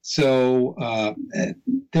 So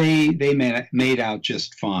they made out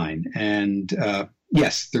just fine. And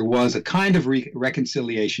yes, there was a kind of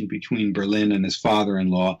reconciliation between Berlin and his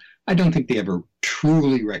father-in-law. I don't think they ever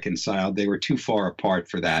truly reconciled. They were too far apart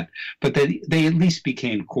for that. But they at least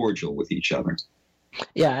became cordial with each other.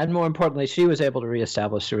 Yeah, and more importantly, she was able to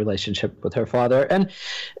reestablish a relationship with her father. And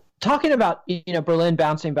talking about Berlin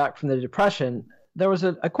bouncing back from the Depression, there was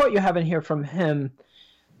a quote you have in here from him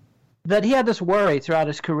that he had this worry throughout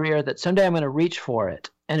his career that someday I'm going to reach for it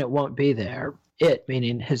and it won't be there. It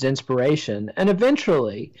meaning his inspiration. And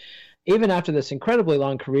eventually, even after this incredibly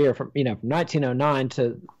long career from 1909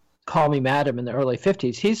 to Call Me Madam in the early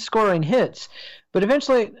 50s, he's scoring hits. But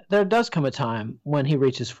eventually there does come a time when he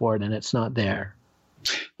reaches for it and it's not there.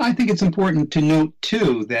 I think it's important to note,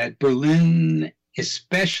 too, that Berlin,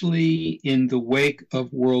 especially in the wake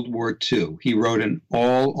of World War II, he wrote an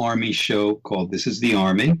all-army show called This Is the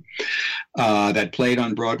Army that played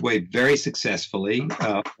on Broadway very successfully.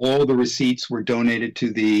 All the receipts were donated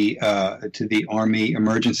to the Army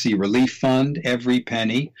Emergency Relief Fund, every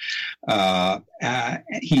penny.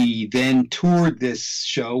 He then toured this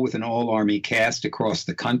show with an all-army cast across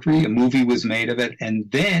the country. A movie was made of it, and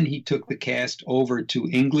then he took the cast over to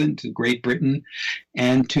England, to Great Britain,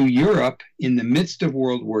 and to Europe in the midst of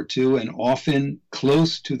World War II, and often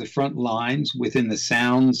close to the front lines within the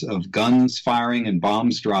sounds of guns firing and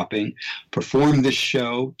bombs dropping, performed this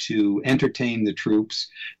show to entertain the troops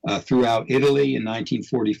throughout Italy in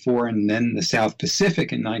 1944 and then the South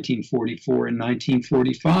Pacific in 1944 and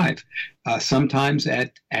 1945. Sometimes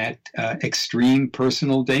at extreme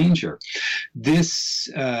personal danger. This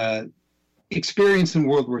experience in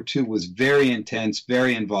World War II was very intense,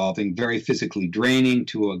 very involving, very physically draining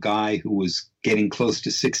to a guy who was getting close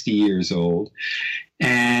to 60 years old.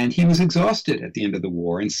 And he was exhausted at the end of the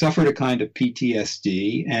war and suffered a kind of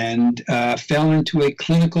PTSD and fell into a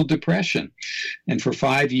clinical depression. And for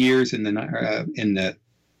 5 years in the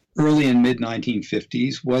early and mid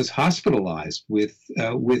 1950s was hospitalized with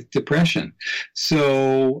depression.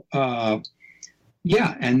 So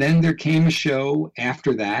and then there came a show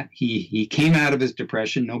after that. He came out of his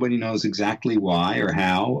depression. Nobody knows exactly why or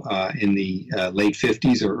how. In the late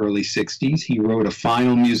 50s or early 60s, he wrote a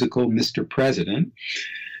final musical, Mr. President,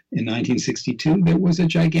 in 1962. That was a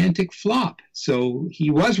gigantic flop. So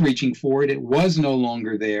he was reaching for it. It was no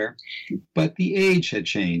longer there. But the age had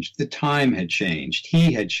changed. The time had changed.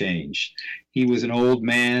 He had changed. He was an old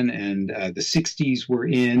man, and the 60s were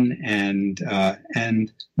in, and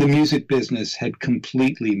the music business had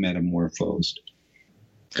completely metamorphosed.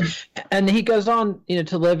 And he goes on,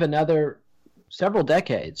 to live another several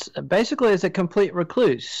decades, basically as a complete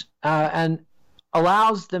recluse, and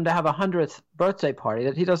allows them to have a 100th birthday party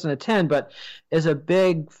that he doesn't attend, but is a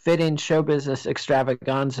big, fitting show business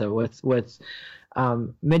extravaganza with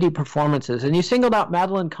many performances. And you singled out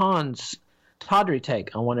Madeline Kahn's tawdry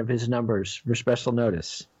take on one of his numbers for special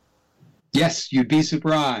notice. Yes, you'd be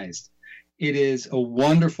surprised. It is a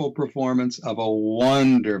wonderful performance of a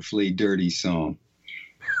wonderfully dirty song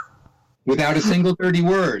without a single dirty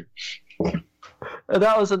word.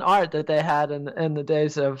 That was an art that they had in the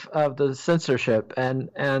days of the censorship.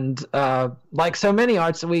 And like so many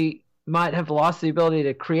arts, we might have lost the ability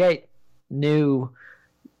to create new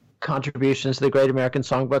contributions to the Great American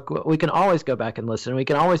Songbook. We can always go back and listen. We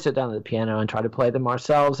can always sit down at the piano and try to play them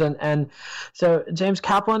ourselves. And so, James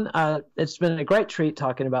Kaplan, it's been a great treat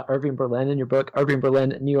talking about Irving Berlin in your book, Irving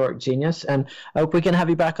Berlin, New York Genius. And I hope we can have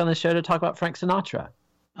you back on the show to talk about Frank Sinatra.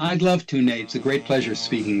 I'd love to, Nate. It's a great pleasure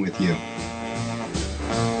speaking with you.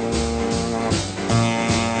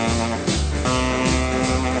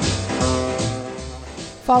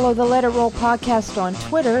 Follow the Let It Roll podcast on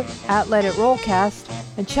Twitter at Let It Rollcast,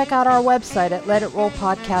 and check out our website at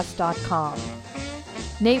letitrollpodcast.com.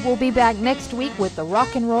 Nate will be back next week with the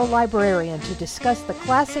Rock and Roll Librarian to discuss the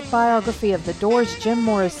classic biography of The Doors' Jim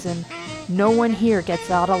Morrison, No One Here Gets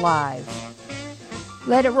Out Alive.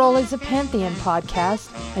 Let It Roll is a Pantheon podcast,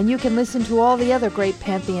 and you can listen to all the other great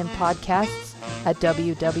Pantheon podcasts at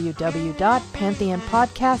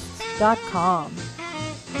www.pantheonpodcasts.com.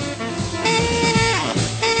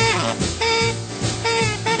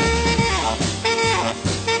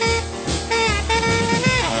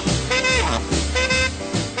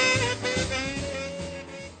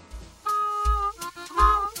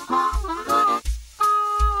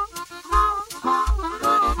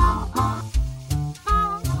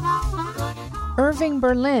 Irving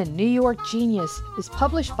Berlin, New York Genius is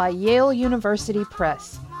published by Yale University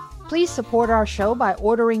Press. Please support our show by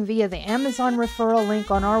ordering via the Amazon referral link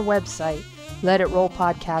on our website,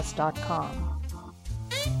 letitrollpodcast.com.